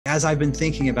as I've been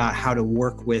thinking about how to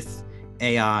work with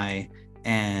AI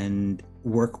and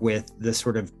work with the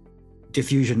sort of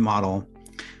diffusion model,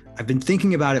 I've been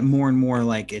thinking about it more and more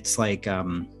like it's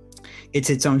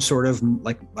its own sort of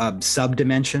like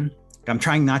sub-dimension. I'm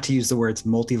trying not to use the words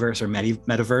multiverse or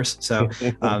metaverse. So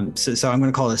I'm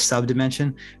going to call it a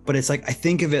sub-dimension, but it's like, I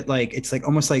think of it like, it's like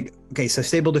almost like, okay, so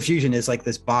Stable Diffusion is like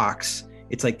this box.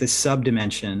 It's like this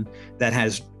sub-dimension that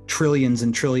has trillions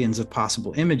and trillions of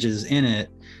possible images in it,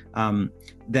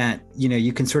 that, you know,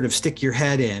 you can sort of stick your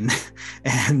head in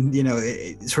and, you know,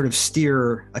 sort of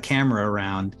steer a camera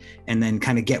around and then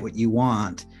kind of get what you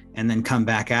want and then come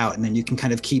back out. And then you can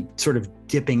kind of keep sort of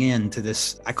dipping into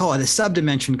this, I call it a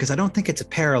subdimension because I don't think it's a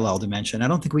parallel dimension. I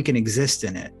don't think we can exist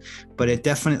in it, but it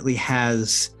definitely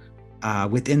has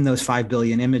within those 5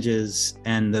 billion images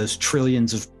and those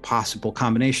trillions of possible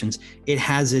combinations, it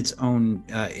has its own,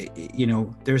 you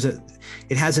know,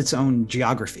 it has its own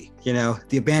geography. You know,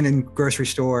 the abandoned grocery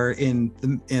store in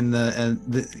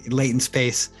the latent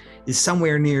space is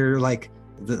somewhere near like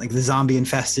the zombie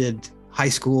infested high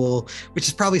school, which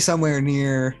is probably somewhere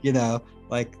near, you know,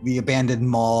 like the abandoned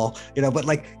mall, you know, but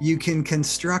like you can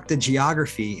construct a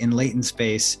geography in latent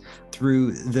space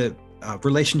through the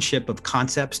relationship of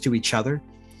concepts to each other.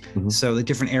 Mm-hmm. So the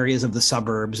different areas of the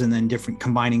suburbs and then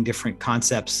combining different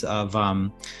concepts of,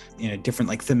 you know, different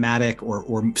like thematic or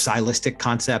stylistic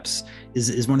concepts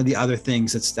is one of the other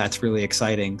things that's really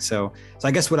exciting. So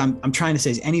I guess what I'm trying to say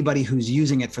is anybody who's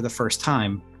using it for the first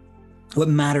time, what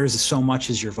matters so much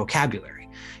is your vocabulary,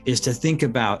 is to think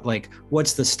about like,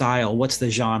 what's the style, what's the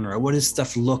genre, what does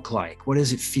stuff look like, what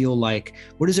does it feel like,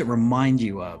 what does it remind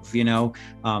you of, you know,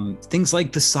 things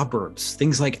like the suburbs,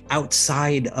 things like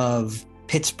outside of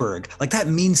Pittsburgh, like that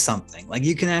means something. Like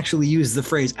you can actually use the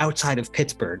phrase outside of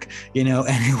Pittsburgh, you know,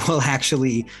 and it will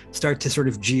actually start to sort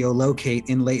of geolocate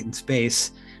in latent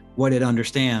space what it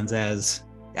understands as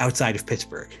outside of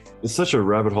Pittsburgh. It's such a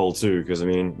rabbit hole too, because I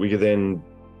mean, we could then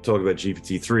talk about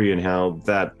GPT-3 and how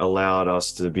that allowed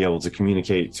us to be able to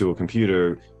communicate to a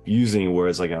computer using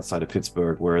words like outside of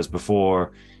Pittsburgh, whereas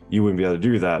before you wouldn't be able to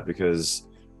do that because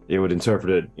it would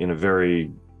interpret it in a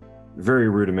very, very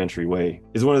rudimentary way.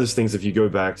 It's one of those things, if you go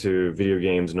back to video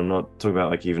games, and I'm not talking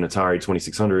about like even Atari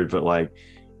 2600, but like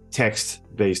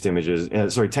text-based images,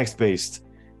 text-based.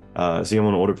 See, I'm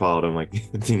on autopilot. I'm like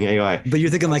thinking AI. But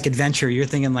you're thinking like adventure. You're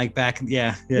thinking like back,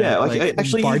 yeah. Like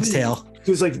actually, Bard's Tale.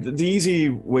 Because like the easy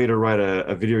way to write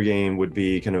a video game would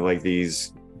be kind of like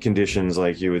these conditions,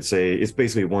 like you would say it's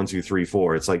basically 1, 2, 3,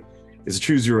 4. It's like it's a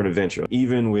choose your own adventure.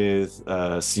 Even with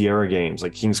Sierra games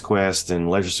like King's Quest and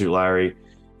Leisure Suit Larry,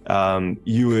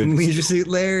 you would Leisure Suit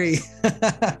Larry.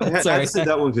 I had to say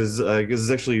that one because it's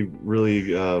actually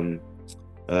really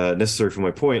necessary for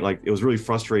my point. Like it was really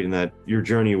frustrating that your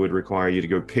journey would require you to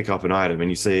go pick up an item,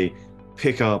 and you say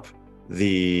pick up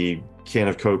the can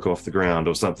of Coke off the ground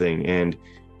or something, and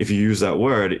if you use that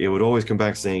word, it would always come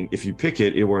back saying if you pick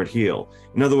it, it won't heal.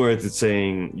 In other words, it's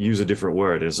saying use a different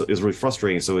word. It's really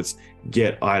frustrating. So it's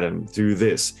get item, do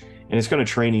this, and it's kind of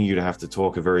training you to have to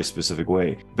talk a very specific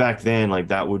way. Back then, like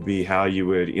that would be how you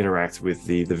would interact with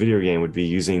the video game, would be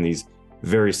using these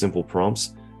very simple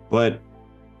prompts. But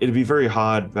it'd be very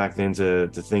hard back then to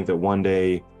think that one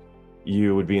day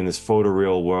you would be in this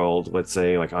photoreal world, let's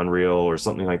say like Unreal or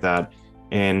something like that,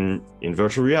 and in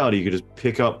virtual reality you could just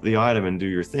pick up the item and do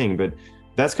your thing. But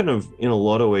that's kind of in a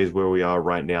lot of ways where we are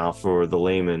right now for the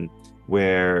layman,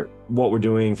 where what we're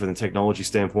doing from the technology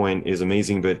standpoint is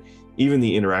amazing, but even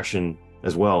the interaction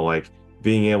as well, like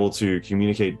being able to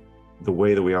communicate the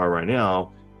way that we are right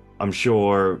now, I'm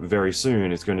sure very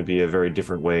soon it's going to be a very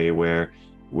different way where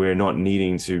we're not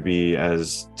needing to be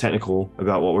as technical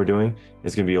about what we're doing.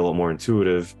 It's going to be a lot more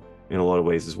intuitive in a lot of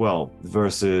ways as well,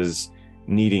 versus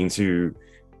needing to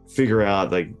figure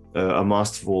out like a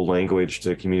masterful language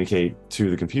to communicate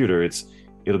to the computer.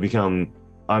 It'll become,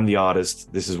 I'm the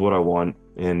artist, this is what I want,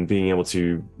 and being able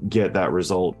to get that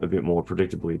result a bit more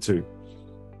predictably too.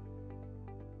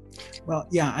 Well,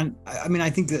 yeah, and I mean, I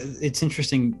think that it's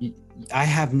interesting. I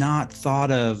have not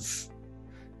thought of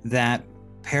that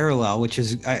parallel, which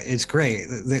is it's great.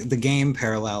 The game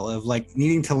parallel of like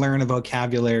needing to learn a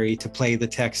vocabulary to play the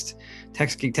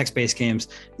text-based games.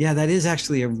 Yeah, that is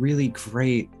actually a really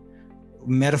great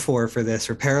metaphor for this,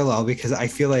 or parallel, because I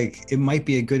feel like it might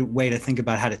be a good way to think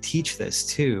about how to teach this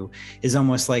too, is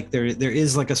almost like there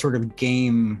is like a sort of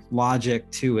game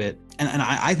logic to it. And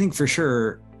I think for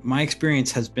sure my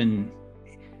experience has been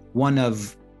one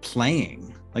of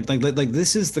playing. Like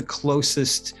this is the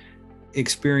closest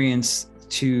experience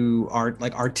to art,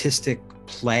 like artistic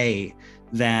play,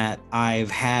 that I've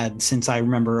had since I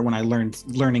remember when I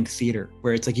learning theater,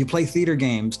 where it's like you play theater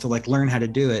games to like learn how to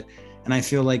do it. And I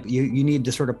feel like you need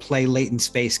to sort of play latent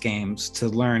space games to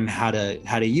learn how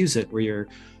to use it, where you're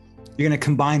going to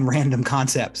combine random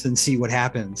concepts and see what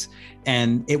happens.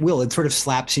 And it sort of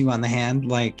slaps you on the hand,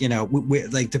 like,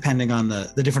 like depending on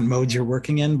the different modes you're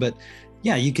working in. But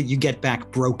yeah, you get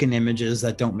back broken images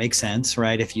that don't make sense,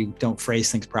 right? If you don't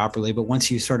phrase things properly. But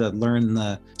once you sort of learn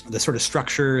the sort of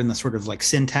structure and the sort of like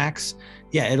syntax,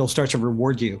 yeah, it'll start to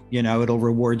reward you, it'll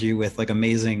reward you with like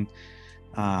amazing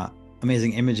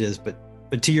images.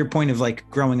 But to your point of like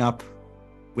growing up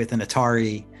with an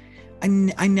Atari,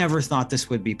 I never thought this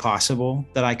would be possible,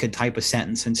 that I could type a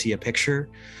sentence and see a picture.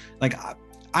 Like,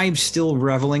 I'm still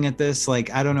reveling at this. Like,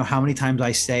 I don't know how many times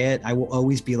I say it. I will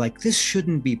always be like, this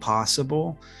shouldn't be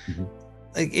possible. Mm-hmm.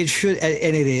 Like it should,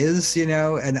 and it is,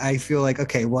 and I feel like,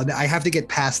 okay, well, I have to get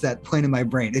past that point in my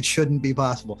brain. It shouldn't be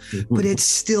possible, but it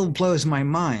still blows my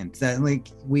mind that like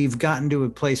we've gotten to a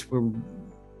place where,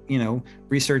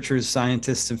 researchers,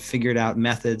 scientists have figured out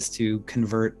methods to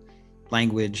convert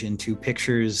language into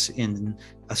pictures in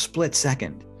a split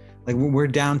second. Like we're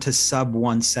down to sub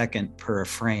 1 second per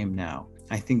frame now.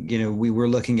 I think, we were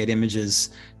looking at images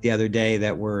the other day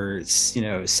that were,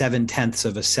 0.7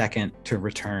 of a second to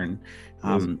return.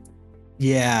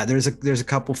 Yeah, there's a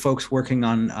couple folks working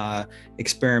on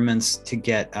experiments to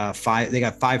get they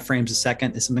got 5 frames a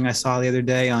second. It's something I saw the other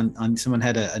day on someone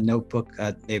had a notebook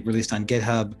they released on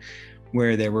GitHub,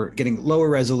 where they were getting lower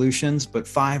resolutions, but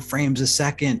 5 frames a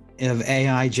second of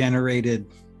AI generated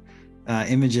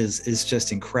images is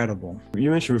just incredible.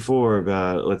 You mentioned before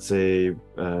about, let's say,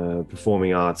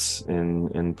 performing arts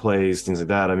and plays, things like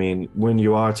that. I mean, when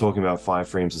you are talking about 5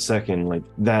 frames a second, like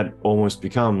that almost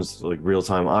becomes like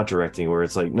real-time art directing, where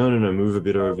it's like, no, move a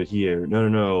bit over here.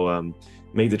 No,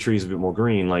 make the trees a bit more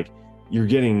green. Like you're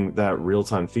getting that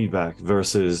real-time feedback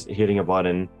versus hitting a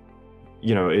button.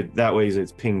 That way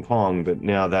it's ping pong, but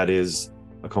now that is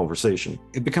a conversation.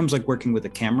 It becomes like working with a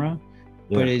camera.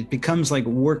 Yeah. But it becomes like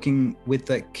working with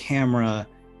the camera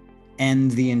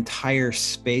and the entire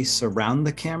space around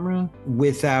the camera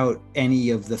without any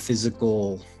of the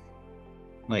physical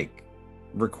like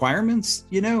requirements,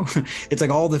 It's like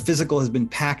all the physical has been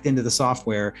packed into the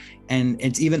software, and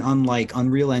it's even unlike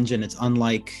Unreal Engine, it's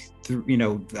unlike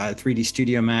 3D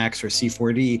Studio Max or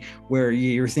C4D, where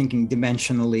you're thinking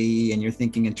dimensionally and you're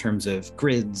thinking in terms of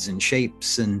grids and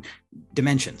shapes and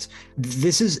dimensions.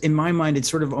 This is, in my mind, it's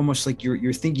sort of almost like you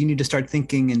need to start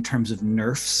thinking in terms of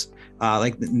NeRFs,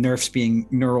 like the NeRFs being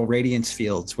neural radiance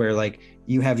fields, where like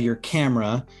you have your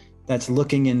camera that's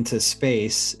looking into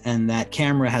space, and that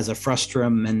camera has a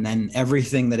frustum, and then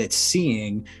everything that it's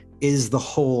seeing is the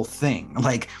whole thing.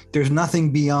 Like there's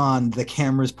nothing beyond the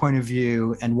camera's point of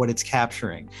view and what it's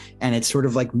capturing, and it's sort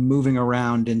of like moving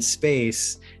around in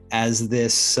space as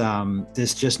this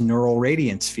just neural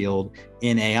radiance field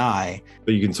in AI.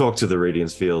 But you can talk to the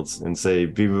radiance fields and say,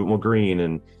 be a bit more green,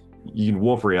 and you can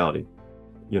warp reality.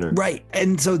 Right.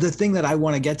 And so the thing that I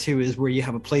want to get to is where you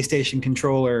have a PlayStation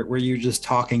controller where you're just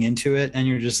talking into it and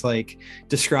you're just like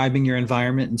describing your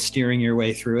environment and steering your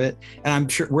way through it. And I'm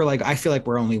sure I feel like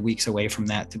we're only weeks away from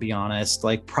that, to be honest.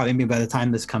 Like probably maybe by the time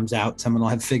this comes out, someone will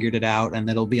have figured it out, and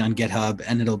it'll be on GitHub,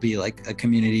 and it'll be like a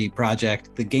community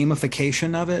project. The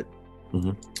gamification of it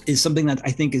is something that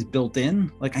I think is built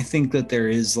in. Like I think that there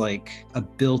is like a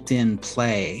built-in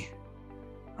play.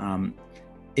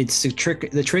 It's the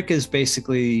trick. The trick is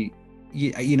basically,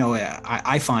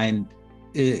 I find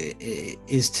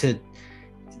is to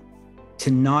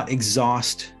not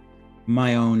exhaust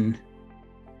my own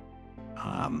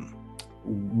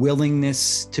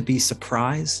willingness to be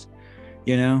surprised.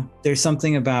 There's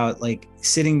something about like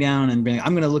sitting down and being,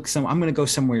 I'm going to go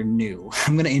somewhere new.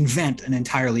 I'm going to invent an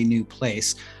entirely new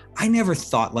place. I never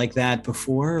thought like that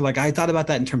before. Like I thought about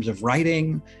that in terms of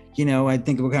writing. I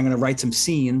think I'm going to write some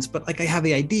scenes, but like I have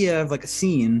the idea of like a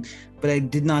scene, but I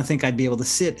did not think I'd be able to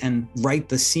sit and write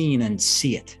the scene and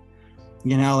see it.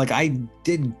 Like I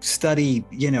did study,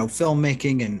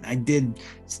 filmmaking, and I did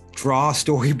draw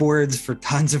storyboards for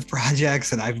tons of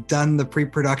projects. And I've done the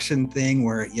pre-production thing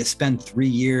where you spend 3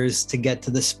 years to get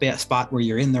to the spot where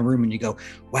you're in the room and you go,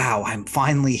 wow, I'm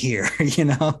finally here,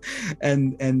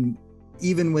 and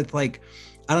even with like,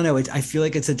 I don't know, I feel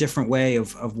like it's a different way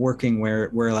of working where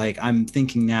like I'm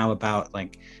thinking now about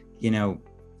like,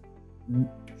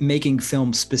 making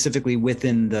films specifically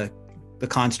within the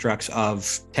constructs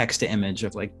of text to image,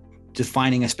 of like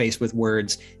defining a space with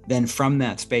words. Then from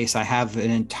that space, I have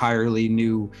an entirely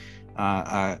new,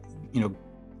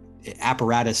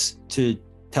 apparatus to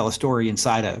tell a story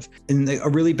inside of. And a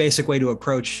really basic way to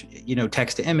approach,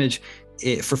 text to image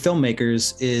for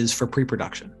filmmakers is for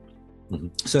pre-production. Mm-hmm.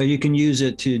 So you can use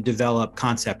it to develop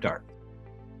concept art.